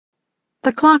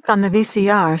The clock on the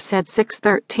VCR said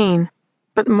 6:13,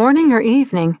 but morning or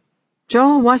evening,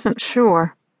 Joel wasn't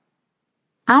sure.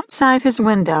 Outside his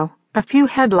window, a few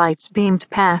headlights beamed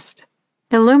past,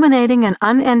 illuminating an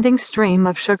unending stream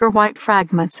of sugar-white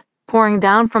fragments pouring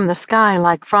down from the sky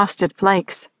like frosted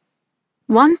flakes.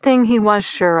 One thing he was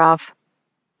sure of.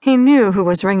 He knew who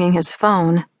was ringing his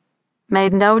phone.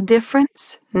 Made no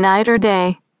difference, night or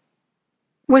day.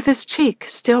 With his cheek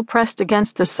still pressed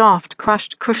against the soft,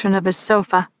 crushed cushion of his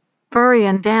sofa, furry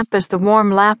and damp as the warm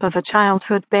lap of a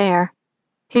childhood bear,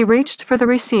 he reached for the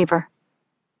receiver.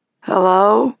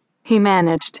 "Hello?" he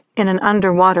managed, in an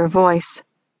underwater voice.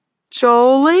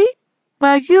 "Jolie?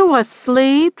 Are you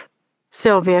asleep?"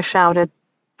 Sylvia shouted.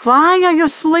 "Why are you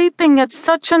sleeping at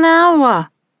such an hour?"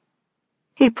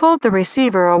 He pulled the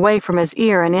receiver away from his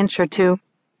ear an inch or two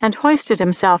and hoisted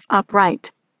himself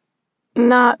upright.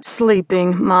 "Not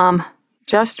sleeping, Mom.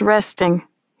 Just resting,"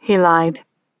 he lied.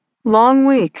 "Long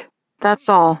week, that's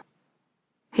all."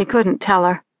 He couldn't tell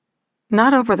her.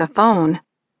 Not over the phone.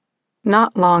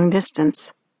 Not long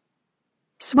distance.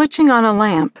 Switching on a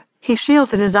lamp, he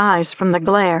shielded his eyes from the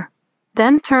glare,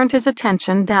 then turned his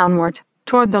attention downward,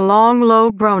 toward the long, low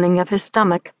groaning of his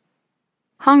stomach.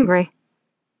 Hungry.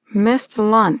 Missed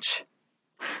lunch.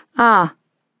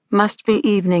 Must be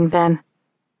evening then.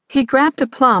 He grabbed a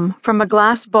plum from a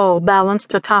glass bowl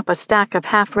balanced atop a stack of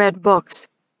half-read books,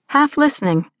 half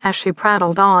listening as she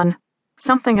prattled on,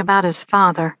 something about his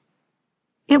father.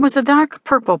 It was a dark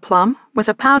purple plum with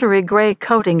a powdery gray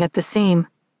coating at the seam.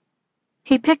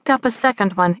 He picked up a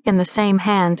second one in the same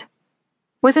hand.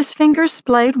 With his fingers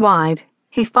splayed wide,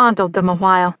 he fondled them a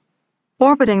while,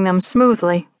 orbiting them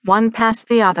smoothly, one past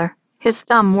the other, his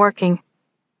thumb working.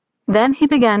 Then he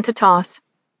began to toss.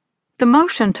 The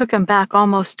motion took him back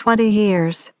almost 20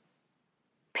 years.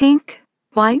 Pink,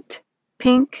 white,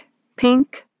 pink,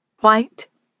 pink, white,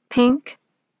 pink.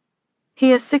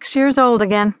 He is 6 years old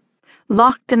again,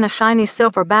 locked in the shiny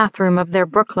silver bathroom of their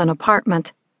Brooklyn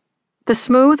apartment. The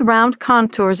smooth, round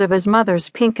contours of his mother's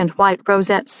pink and white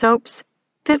rosette soaps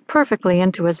fit perfectly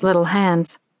into his little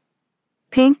hands.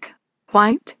 Pink,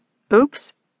 white,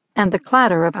 oops, and the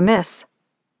clatter of a miss.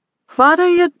 "What are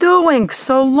you doing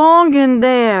so long in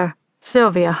there?"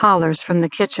 Sylvia hollers from the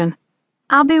kitchen.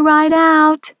 "I'll be right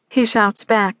out," he shouts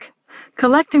back,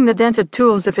 collecting the dented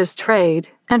tools of his trade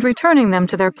and returning them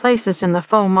to their places in the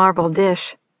faux marble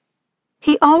dish.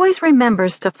 He always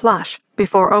remembers to flush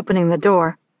before opening the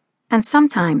door, and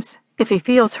sometimes, if he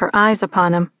feels her eyes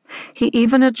upon him, he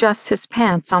even adjusts his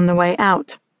pants on the way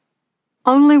out.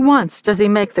 Only once does he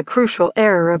make the crucial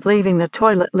error of leaving the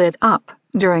toilet lid up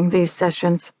during these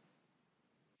sessions.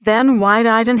 Then,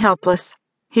 wide-eyed and helpless,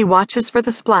 he watches for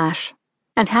the splash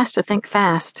and has to think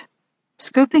fast.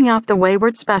 Scooping out the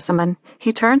wayward specimen,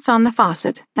 he turns on the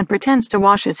faucet and pretends to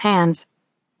wash his hands,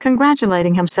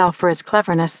 congratulating himself for his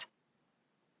cleverness.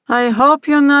 "I hope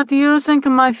you're not using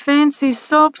my fancy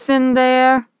soaps in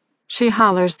there," she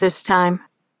hollers this time.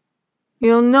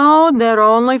 "You know they're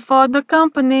only for the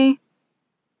company."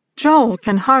 Joel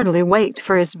can hardly wait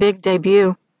for his big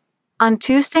debut. On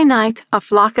Tuesday night, a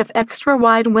flock of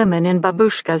extra-wide women in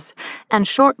babushkas and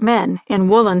short men in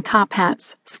woolen top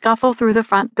hats scuffle through the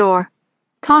front door,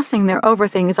 tossing their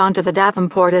overthings onto the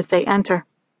davenport as they enter,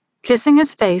 kissing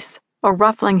his face or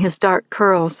ruffling his dark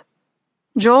curls.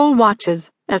 Joel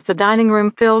watches as the dining room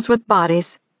fills with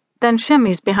bodies, then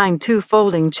shimmies behind 2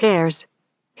 folding chairs,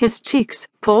 his cheeks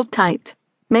pulled tight,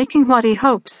 making what he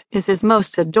hopes is his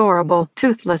most adorable,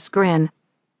 toothless grin.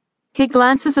 He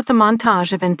glances at the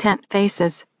montage of intent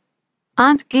faces.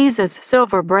 Aunt Giza's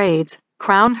silver braids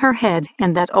crown her head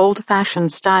in that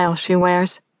old-fashioned style she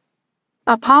wears.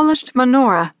 A polished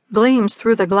menorah gleams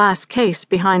through the glass case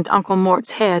behind Uncle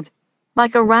Mort's head,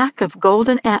 like a rack of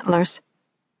golden antlers.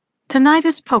 Tonight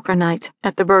is poker night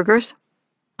at the Burgers.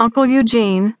 Uncle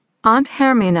Eugene, Aunt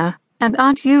Hermina, and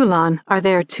Aunt Yulan are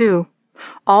there too,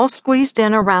 all squeezed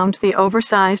in around the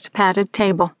oversized padded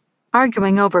table,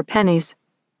 arguing over pennies.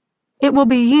 It will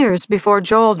be years before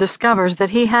Joel discovers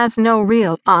that he has no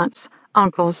real aunts,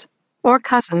 uncles, or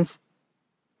cousins.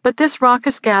 But this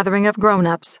raucous gathering of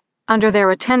grown-ups, under their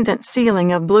attendant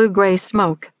ceiling of blue-gray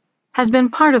smoke, has been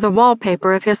part of the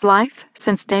wallpaper of his life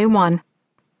since day one.